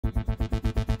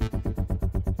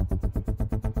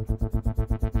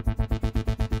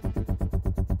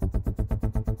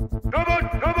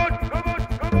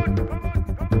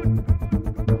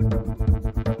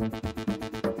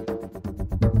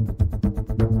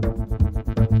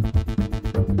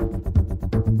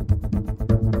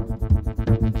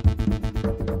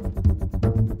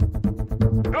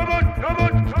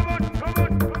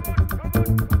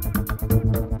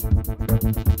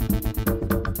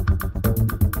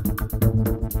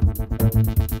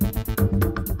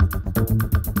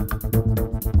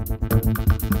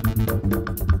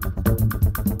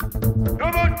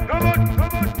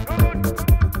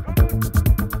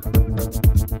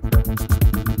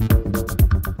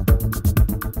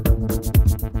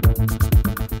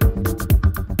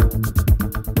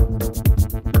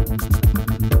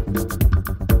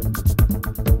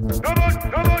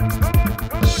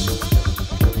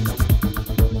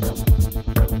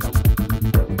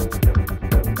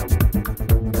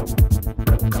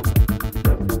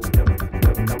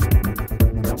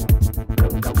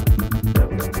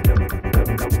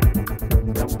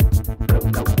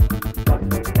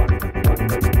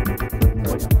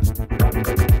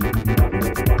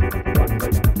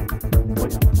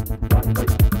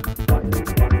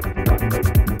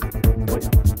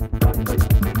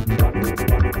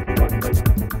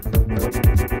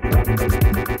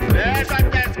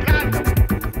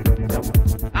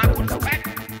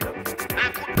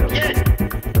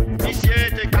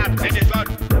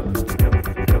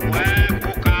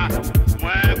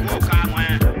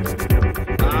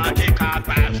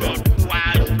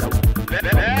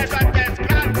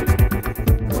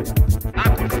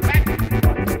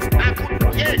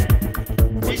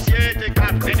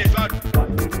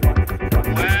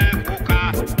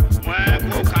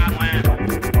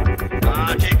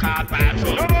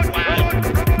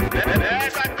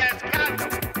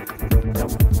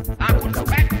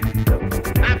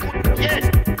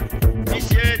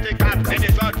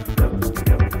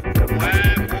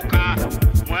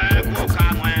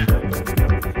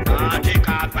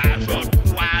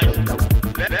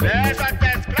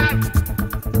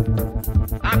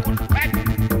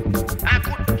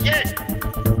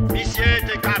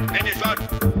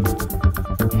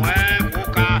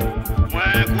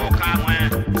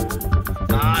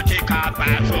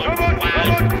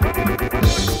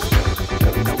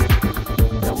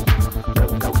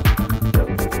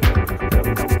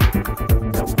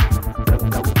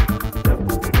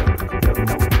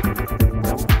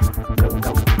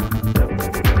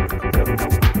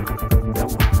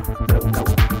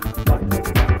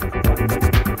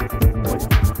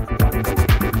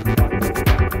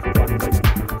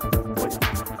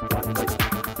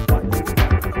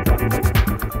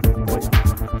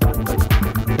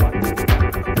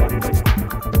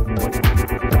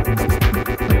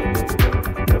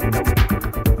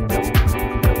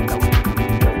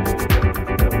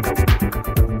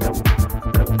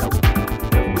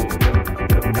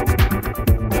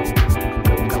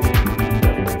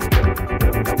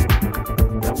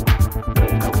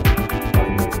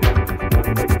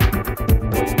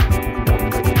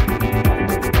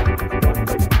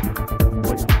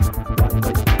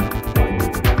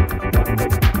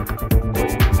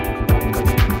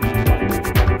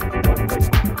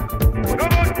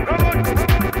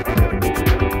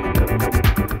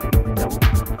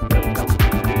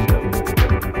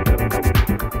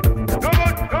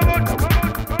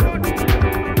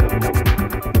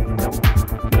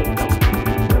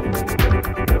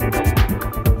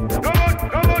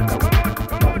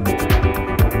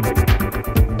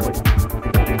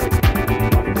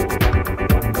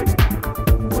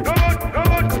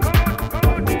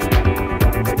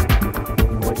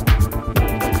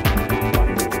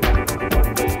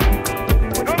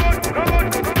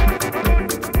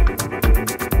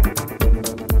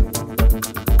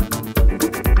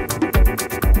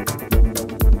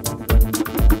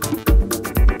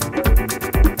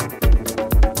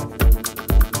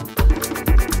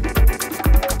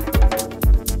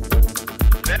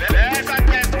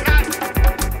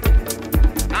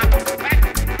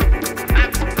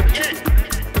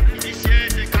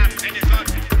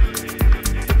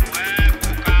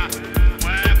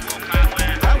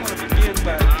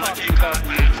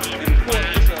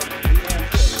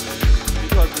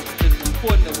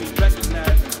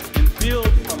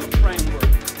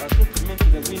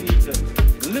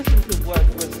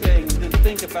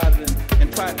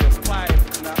try to apply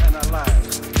it in our lives.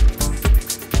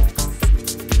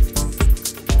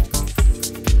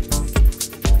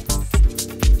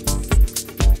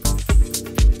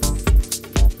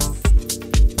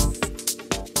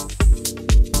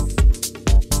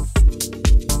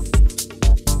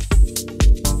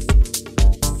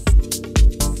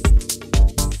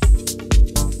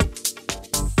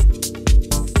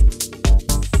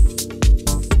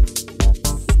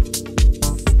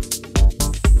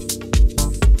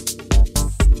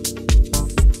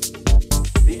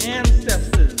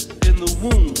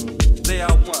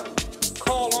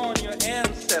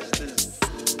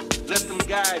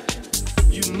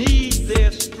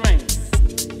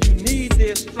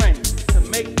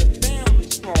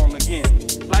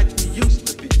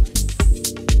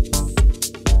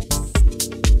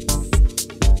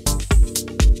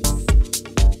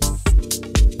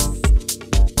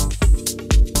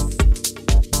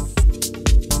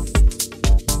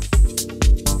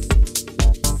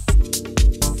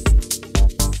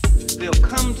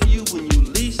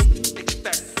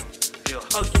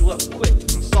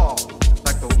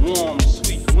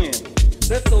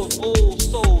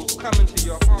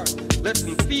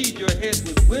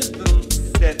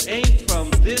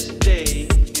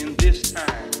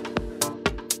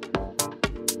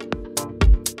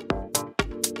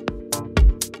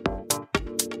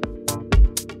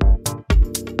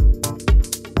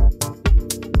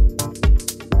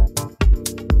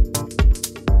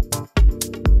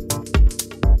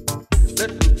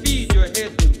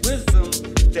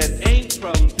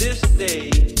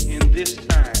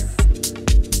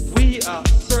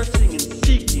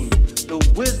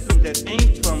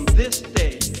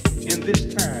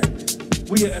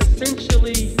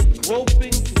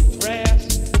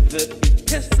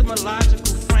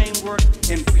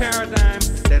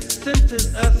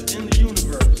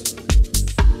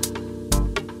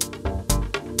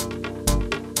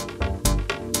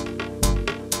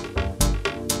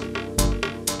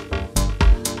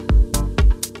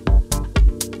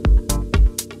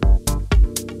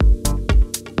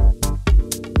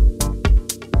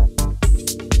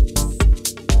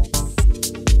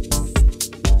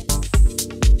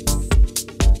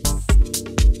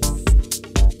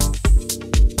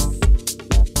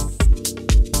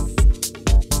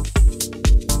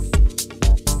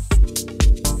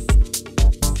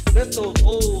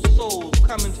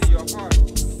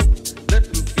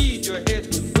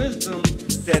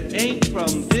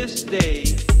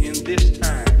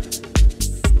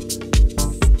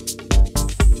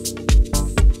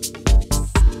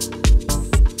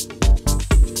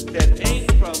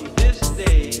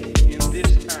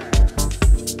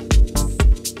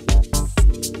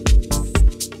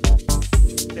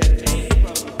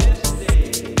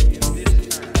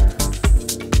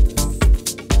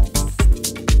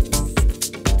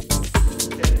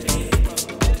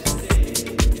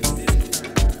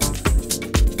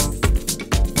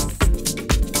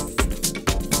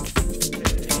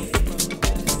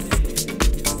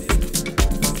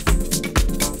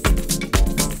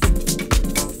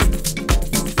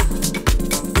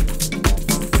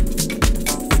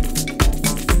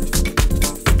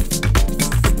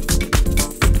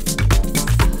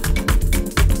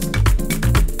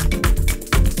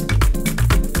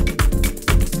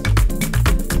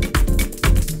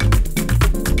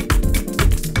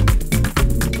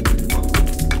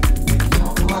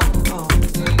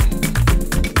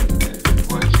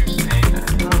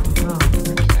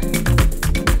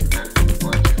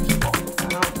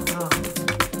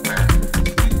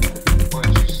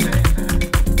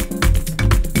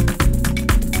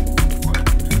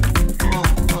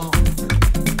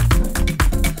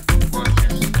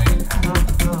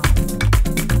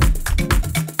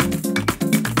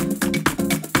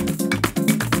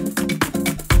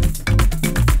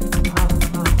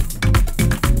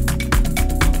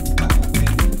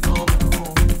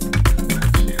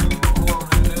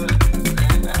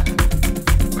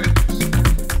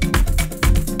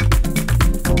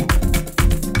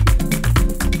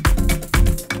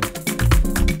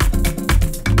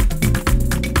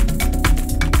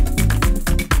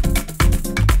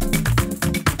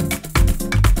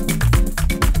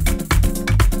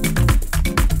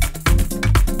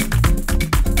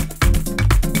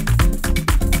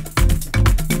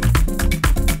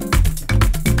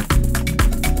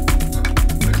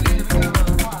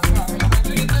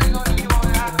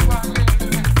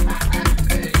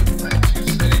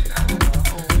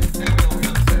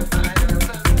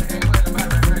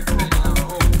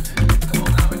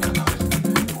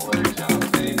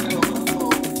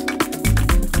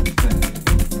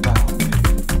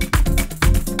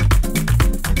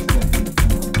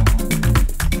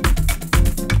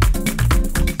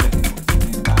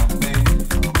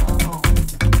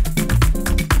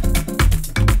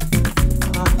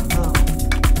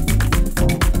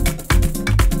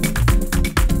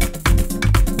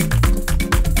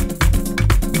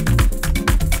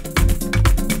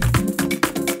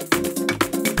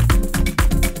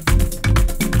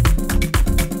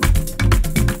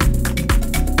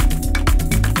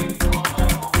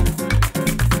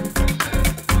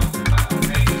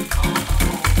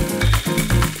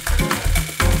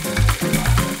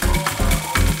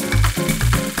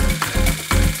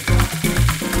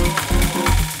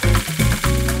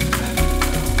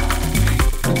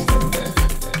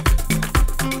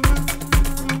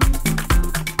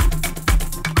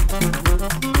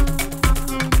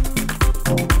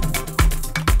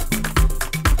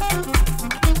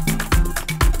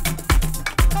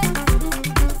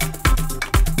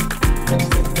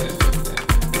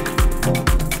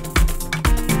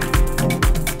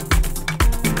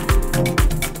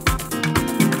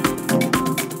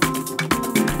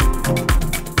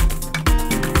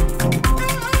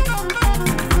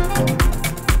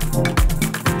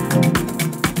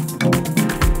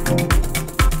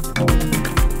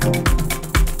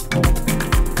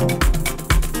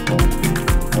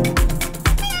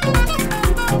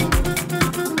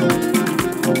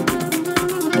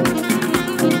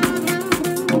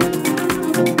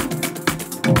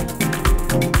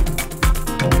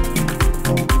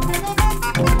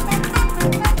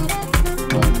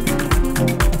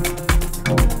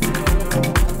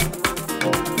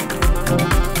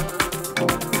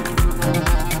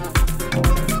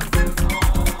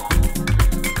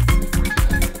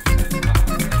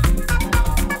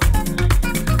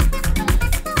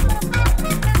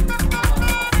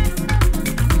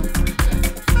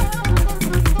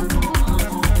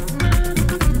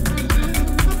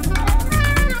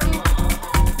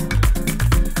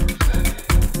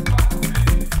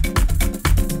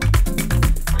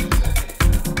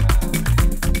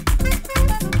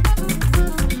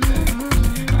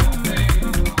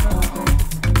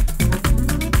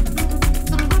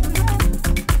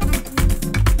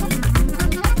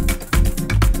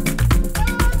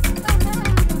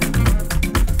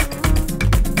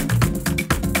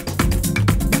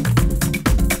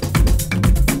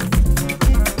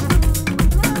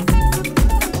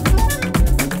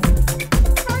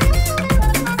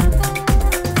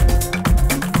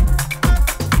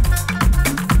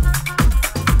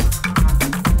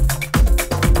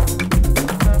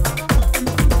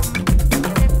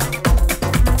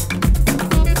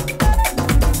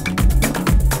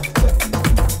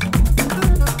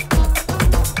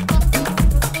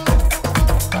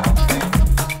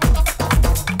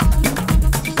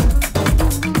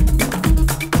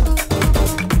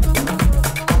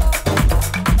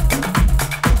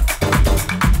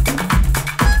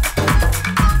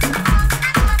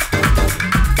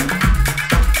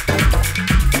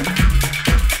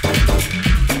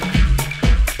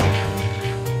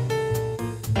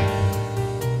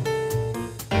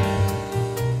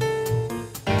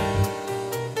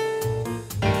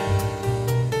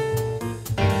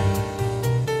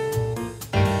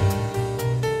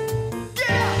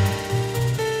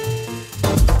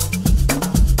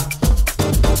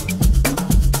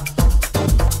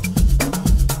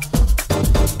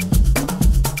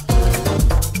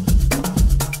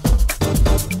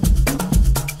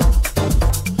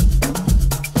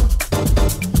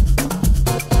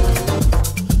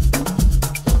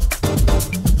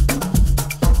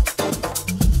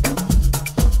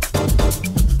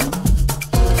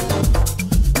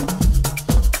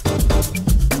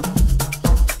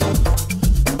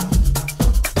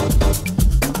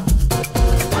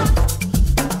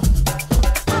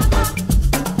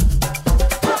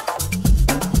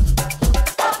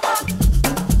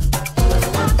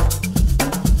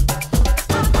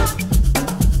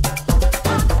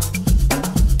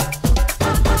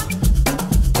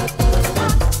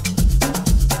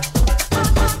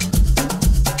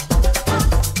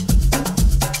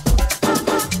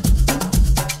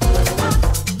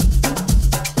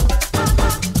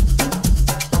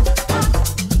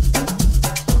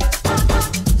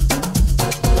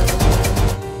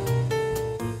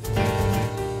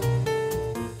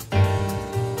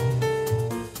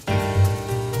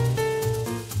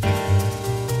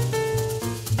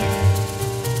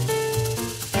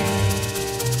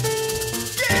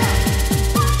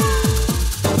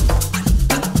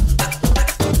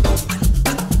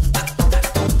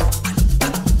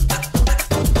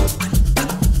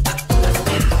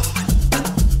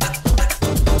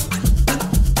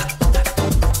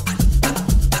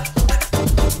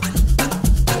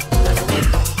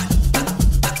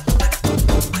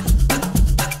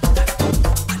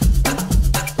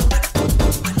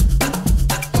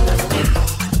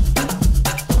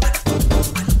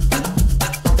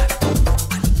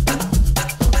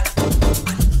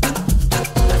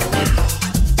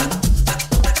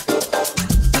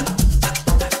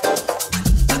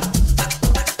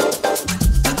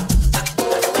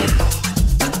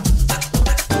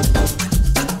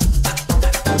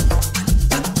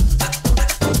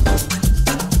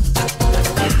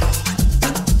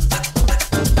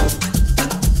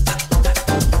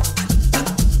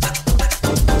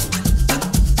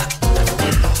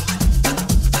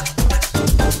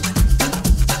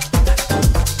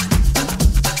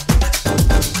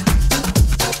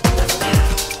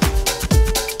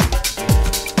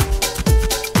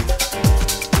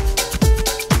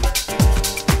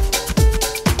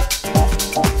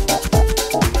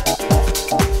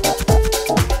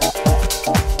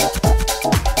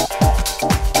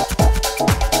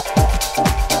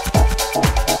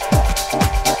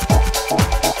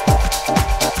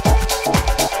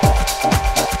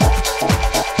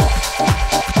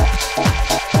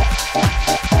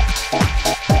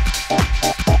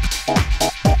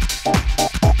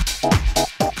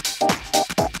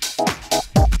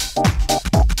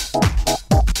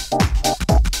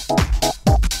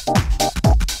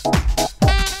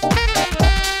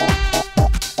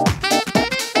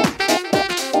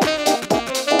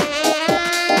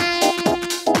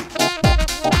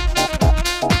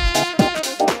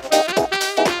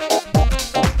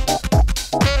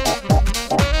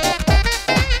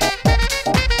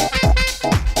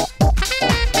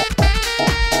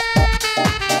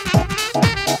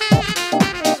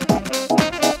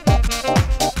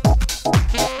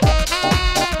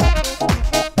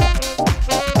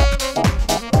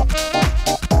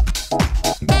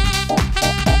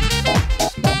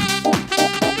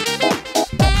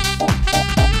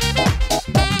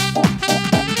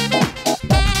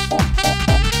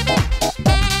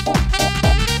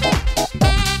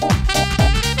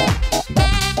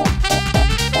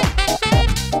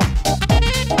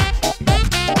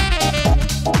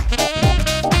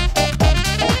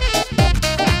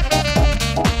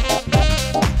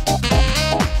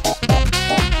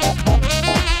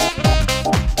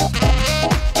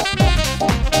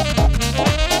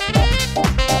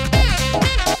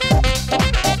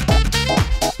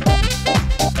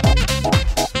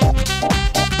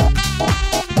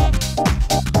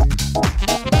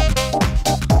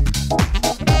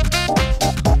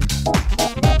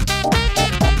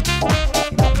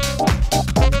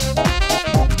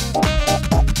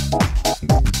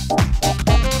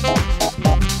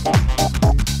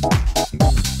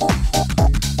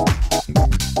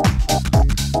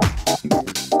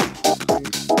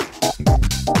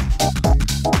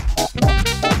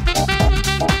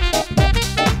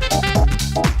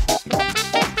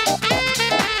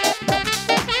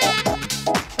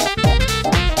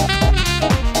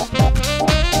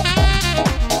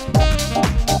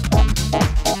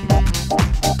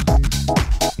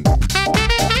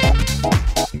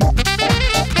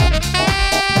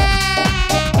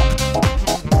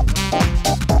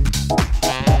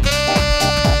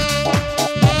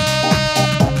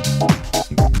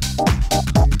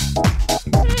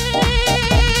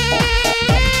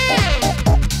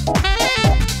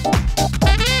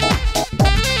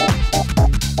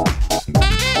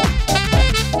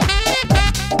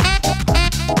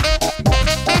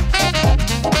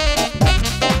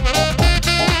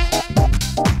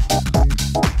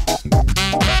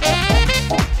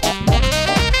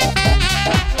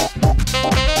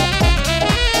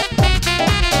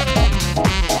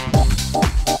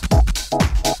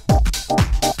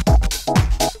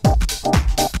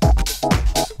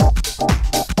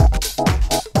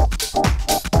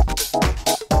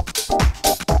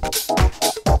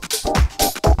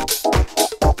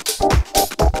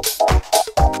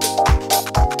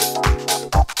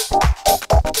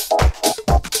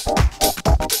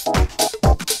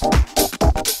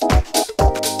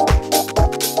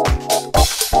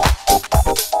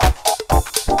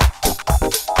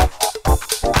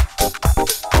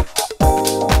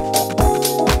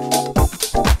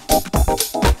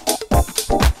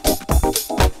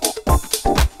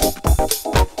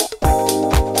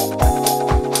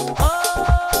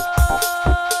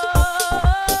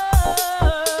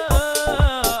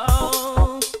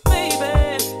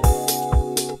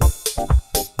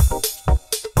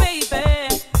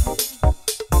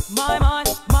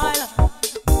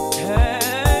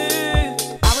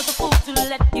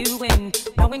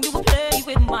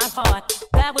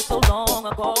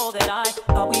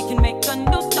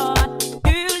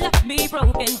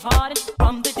 hearted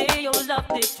from the day your love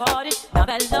departed. Now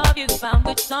that love you found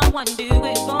with someone new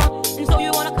is gone, and so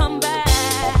you wanna come back,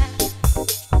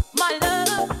 my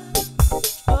love.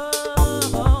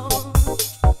 Oh,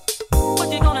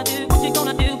 what you gonna do? What you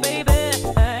gonna do, baby?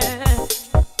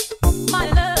 My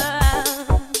love.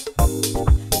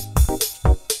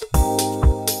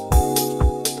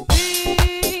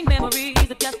 Green memories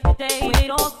of yesterday when it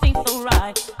all seemed so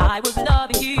right. I was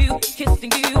loving you,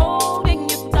 kissing you, holding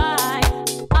you tight.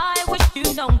 I wish you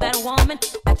know that woman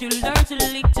that you learned to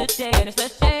leave today. And it's a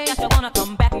shame that you wanna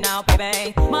come back now,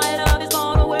 baby. My love is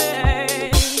gone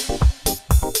away.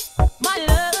 My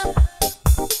love,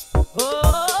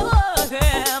 oh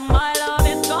yeah, my love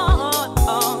is gone.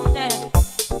 Oh, yeah.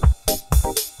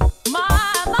 My.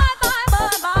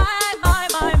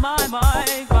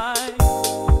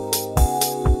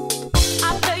 I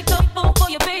played the fool for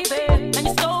you, baby, and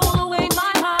you stole away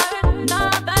my heart. Now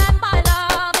that my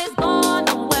love is gone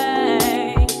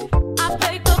away. I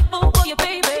played the fool for you,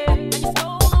 baby, and you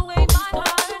stole away my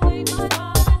heart.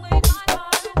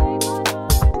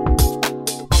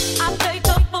 I played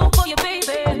the fool for you,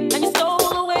 baby, and you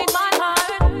stole away my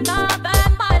heart. Now that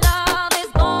my love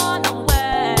is gone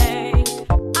away.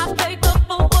 I played the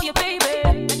fool for you, baby,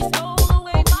 and you stole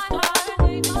away my heart.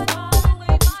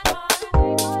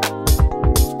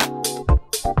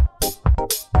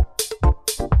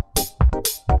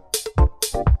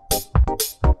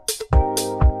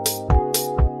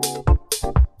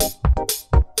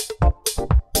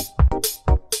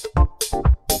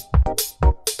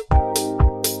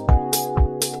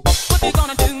 What you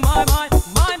gonna do, my love?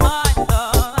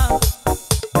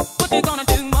 What you gonna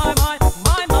do, my love?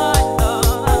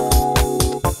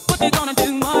 What you gonna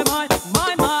do, my love?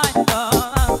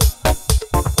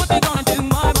 What you gonna do,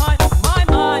 my love?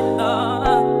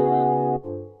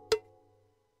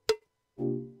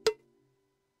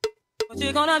 What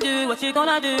you gonna do? What you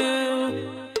gonna do?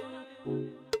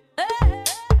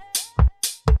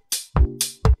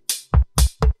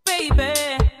 Baby.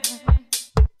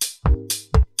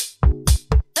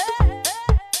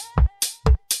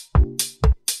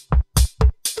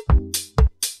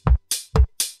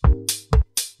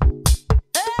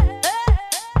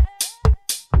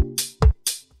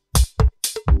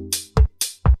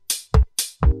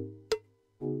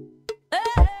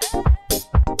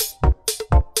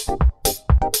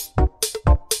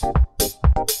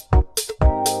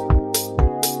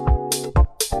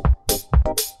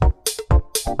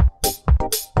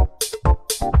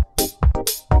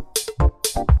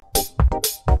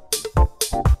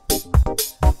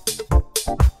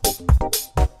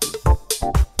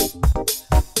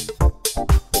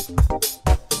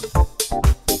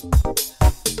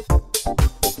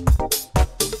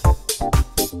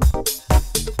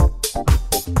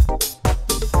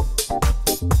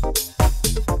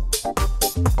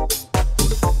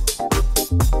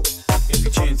 If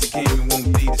you change the game, it won't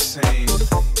be the same.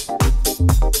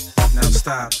 Now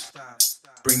stop,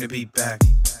 bring the beat back.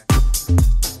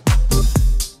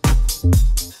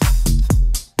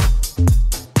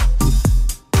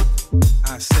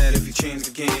 I said if you change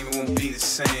the game, it won't be the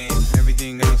same.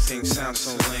 Everything else sounds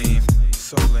so lame.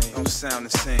 So lame, don't sound the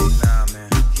same. Nah, man,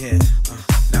 yeah.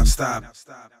 Now stop,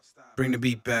 bring the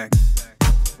beat back.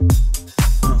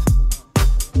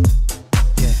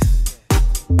 Yeah.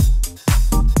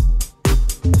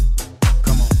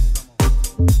 Come on.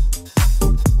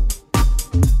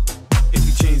 If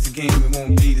you change the game, it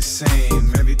won't be the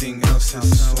same. Everything else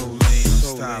sounds so lame.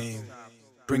 Stop,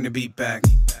 bring the beat back.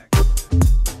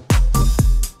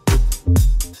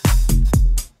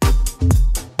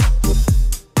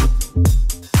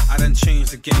 I done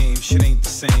changed the game, shit ain't the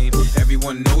same.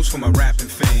 Everyone knows for my rapping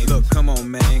fame. Look, come on,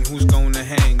 man, who's gonna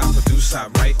hang? I produce, I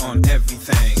write on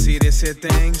everything. See this here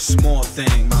thing? Small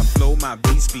thing. My flow, my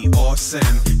beats be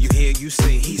awesome. You hear, you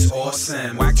say he's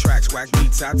awesome. Whack tracks, whack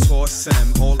beats, I toss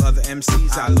them. All other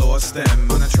MCs, I lost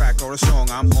them. On a track or a song,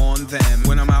 I'm on them.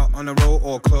 When I'm out on the road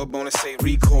or club, wanna say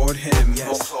record him,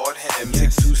 applaud him.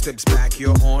 Take 2 steps back,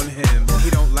 you're on him. He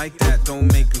don't like that,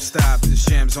 don't make him stop. This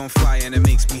jam's on fire and it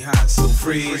makes me hot, so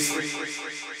freeze.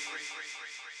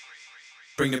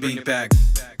 Bring the beat back.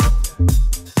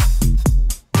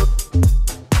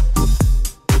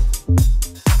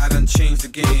 I done changed the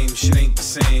game, shit ain't the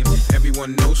same.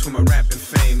 Everyone knows for my rapping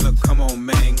fame. Look, come on,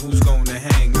 man, who's gonna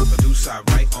hang? I produce, I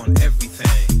write on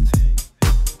everything.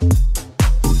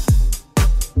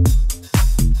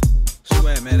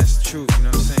 Swear, man, that's the truth, you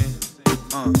know what I'm saying?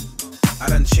 I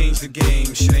done changed the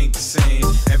game, shit ain't the same.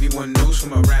 Everyone knows for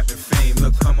my rapping fame.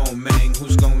 Look, come on, man,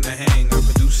 who's gonna hang? I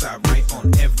produce, I write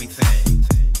on everything.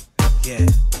 Yeah.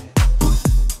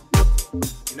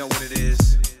 You know what it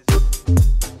is?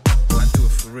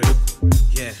 for real.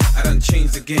 Yeah, I done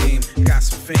changed the game. Got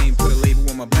some fame, put a label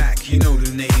on my back. You know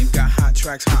the name. Got hot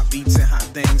tracks, hot beats, and hot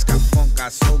things. Got funk,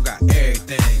 got soul, got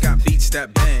everything. Got beats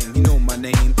that bang. You know my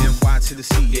name. NY to the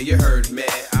C. Yeah, you heard me.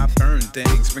 I burn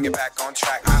things, bring it back on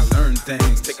track. I learn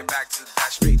things, take it back to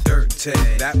that straight dirt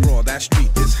tag. That raw, that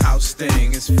street, this house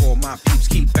thing is for my peeps.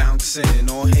 Keep bouncing.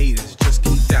 All haters just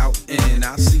keep doubting.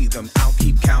 I see them, I'll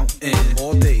keep counting.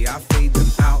 All day I fade them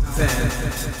out then.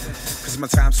 Cause my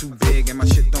time's too big and my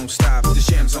shit don't stop. The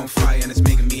jam's on fire and it's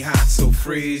making me hot, so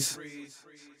freeze.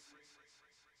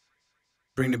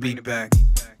 Bring the beat back.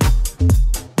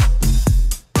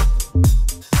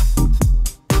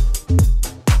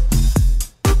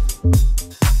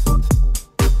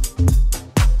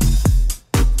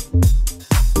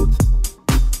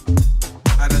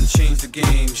 I done changed the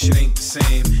game, shit ain't the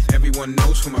same. Everyone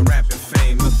knows for my rapping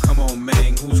fame. Look, come on,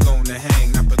 man, who's gonna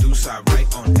hang? I produce, I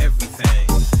write on everything.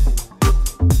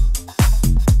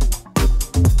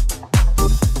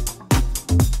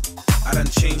 I done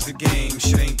changed the game,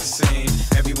 shit ain't the same.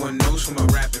 Everyone knows for my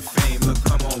rapping fame. Look,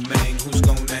 come on, man, who's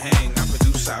gonna hang? I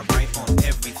produce, I write on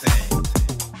everything.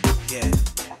 Yeah,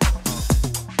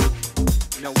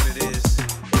 you know what it is?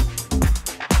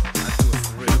 I do it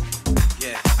for real.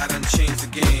 Yeah, I done changed the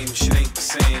game, shit ain't the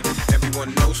same.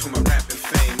 Everyone knows for my rapping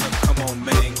fame. Look, come on,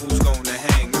 man, who's gonna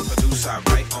hang? I produce, I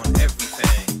write on everything.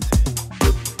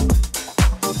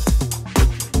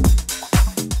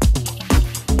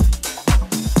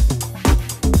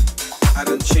 I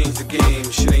done changed the game,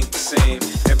 shit ain't the same.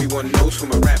 Everyone knows for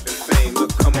my rapping fame.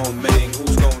 Look, come on, man,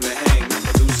 who's gonna hang? I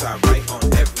produce, I write on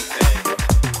everything.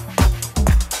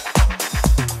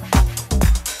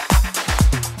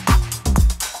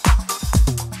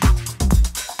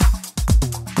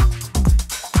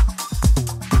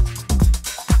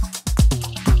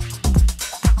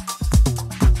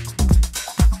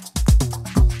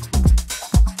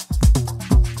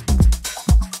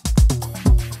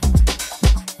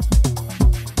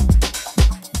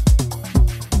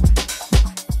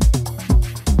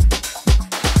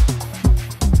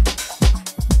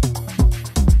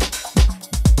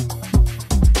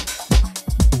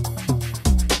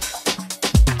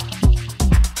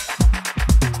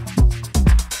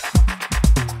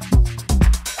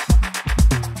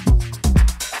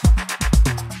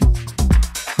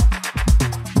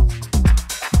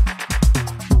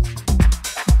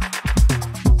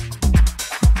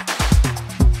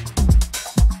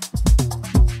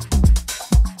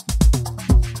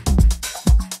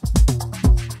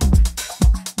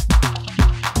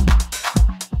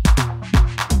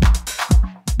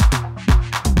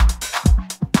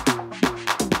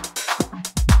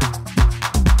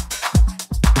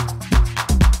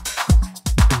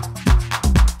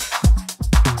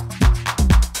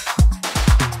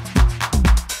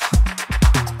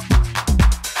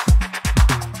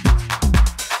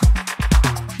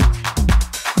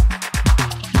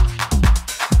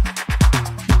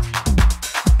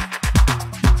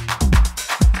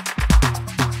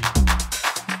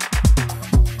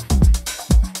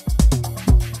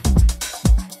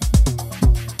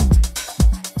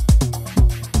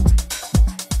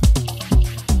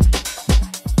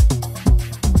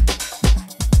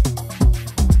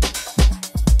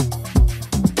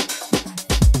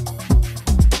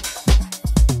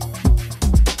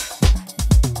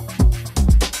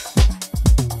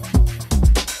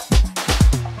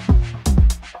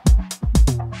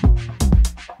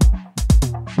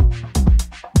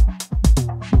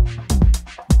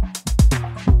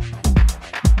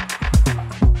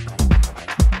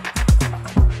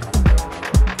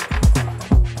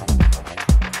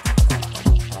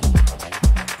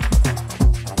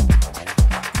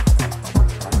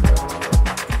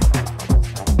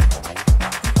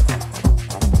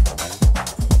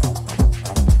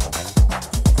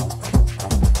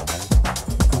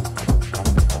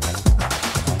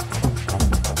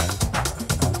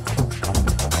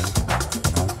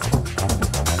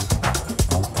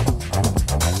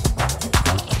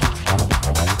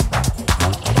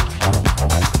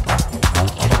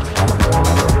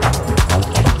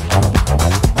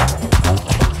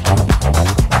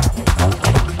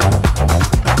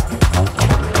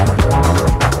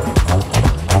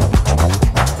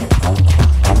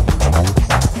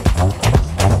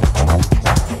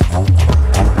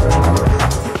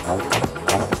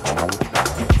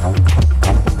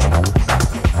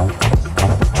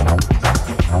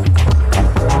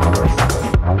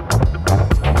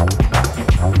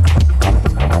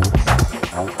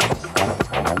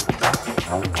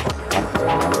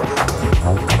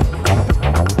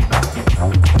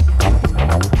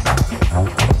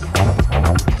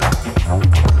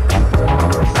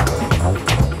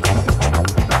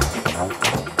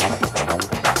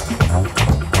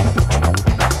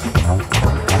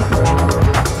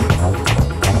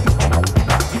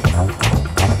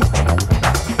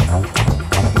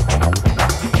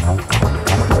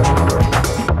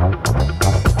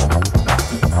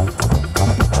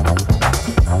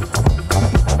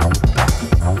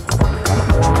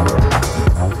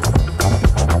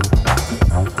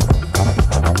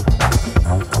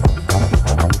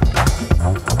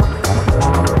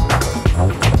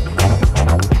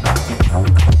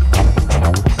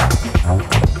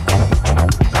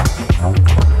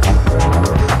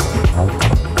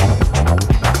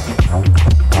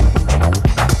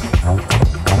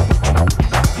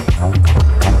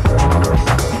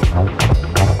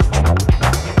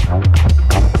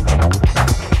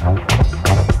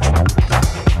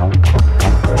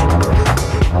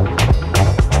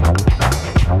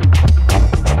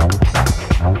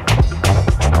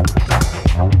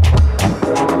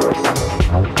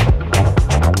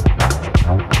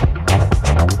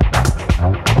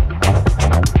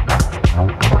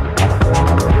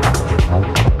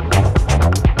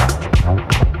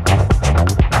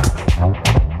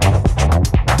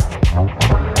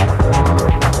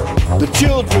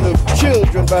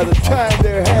 children, by the time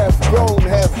they're half grown,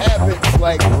 have habits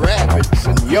like rabbits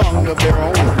and young of their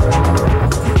own.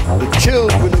 The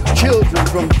children of children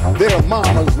from their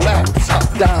mama's laps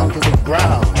hop down to the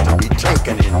ground to be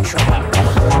taken in traps.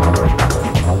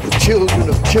 The children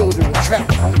of children are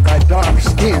trapped by dark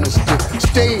skins to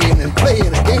stay in and play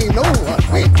in a game no one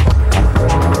wins.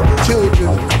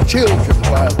 Children of children,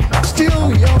 while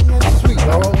still young and sweet,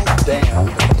 all damned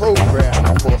and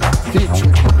programmed for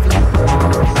future defeat.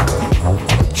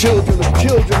 The children of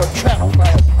children are trapped by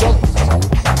adults,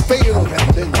 fail them,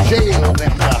 then jail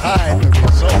them to hide the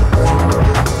results.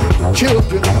 The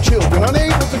children of children,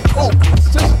 unable to cope with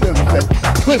systems that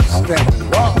twist them and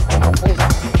rob them of hope.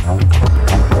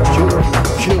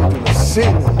 Children of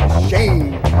sin and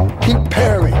shame keep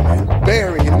pairing and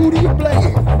bearing, and who do you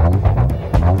blame?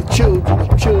 The children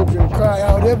of children cry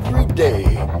out every day.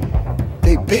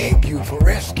 They beg you for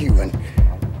rescue, and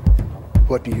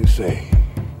what do you say?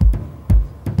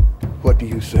 What do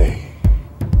you say?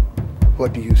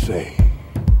 What do you say?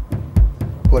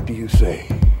 What do you say?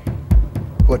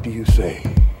 What do you say?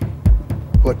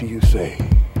 What do you say?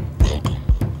 Welcome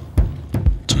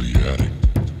to the attic.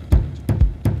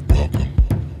 Welcome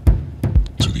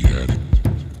to the attic.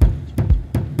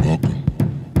 Welcome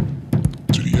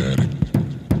to the attic.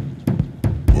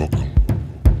 Welcome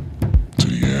to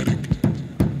the attic.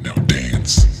 Now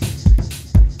dance.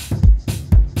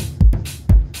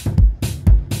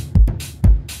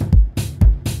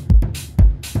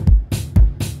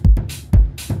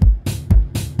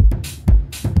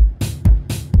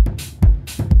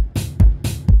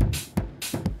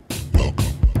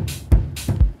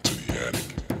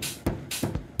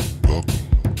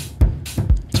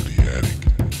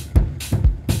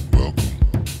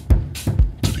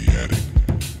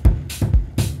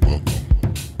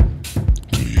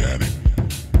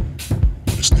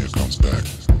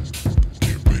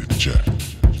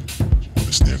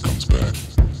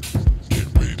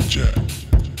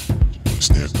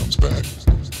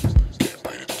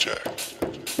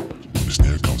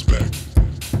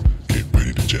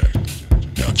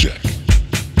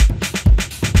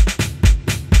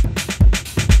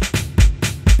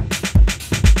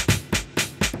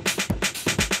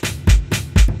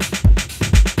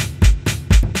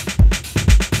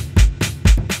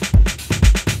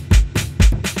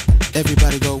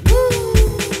 Everybody go woo,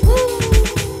 woo,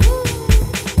 woo.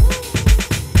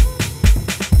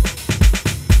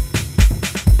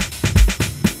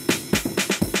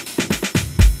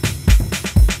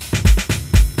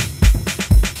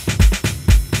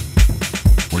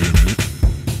 Wait a minute.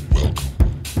 Welcome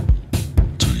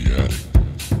to the attic.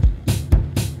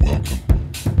 Welcome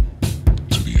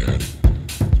to the attic.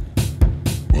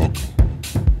 Welcome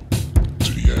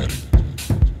to the attic.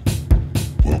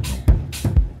 Welcome.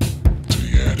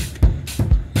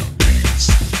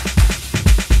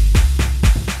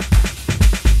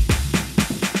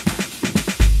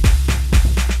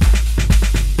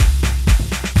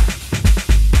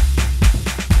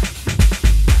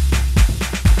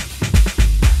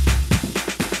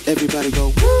 Everybody go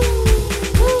woo,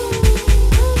 woo.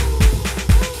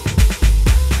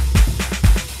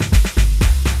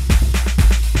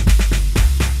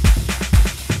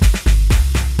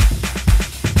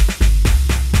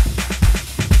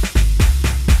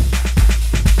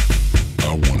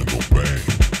 I wanna go bang.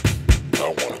 I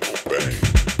wanna go bang.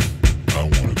 I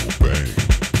wanna go bang.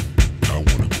 I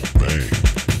wanna go bang.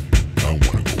 I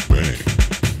wanna go bang.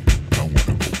 I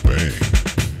wanna go bang.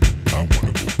 I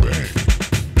wanna go bang.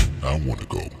 I wanna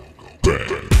go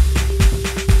bang.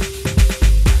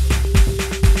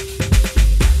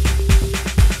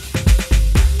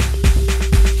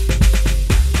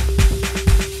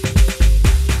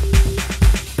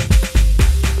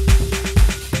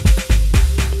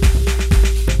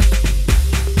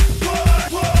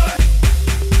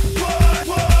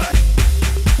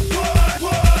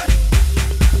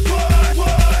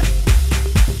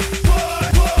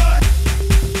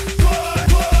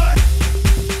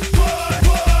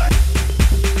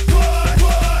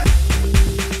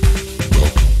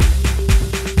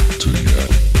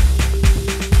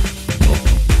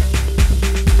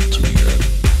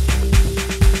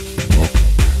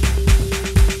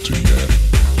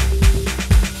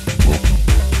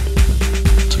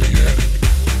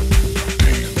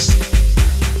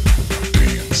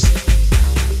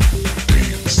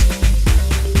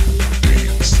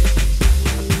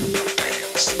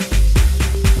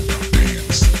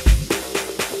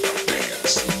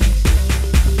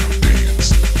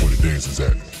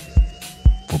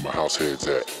 heads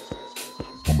at?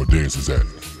 Where my dancers at?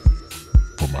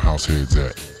 Where my house heads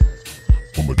at?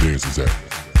 Where my dancers at?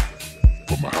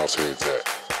 Where my house heads at?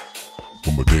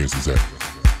 Where my dancers at?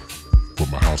 Where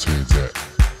my house hands at?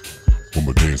 Where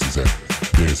my dancers at?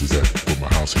 Dancers at? Where my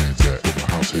house hands at? Where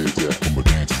my house hands at? Where my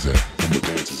dancers at? Where my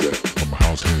dancers at? Where my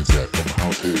house hands at? Where my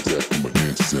house hands at? Where my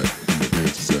dancers at? Where my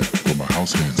dancers at? Where my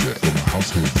house hands at? Where my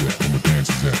house hands at? Where my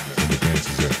dancers at? Where my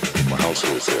dancers at? Where my house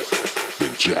hands at?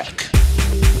 Then Jack.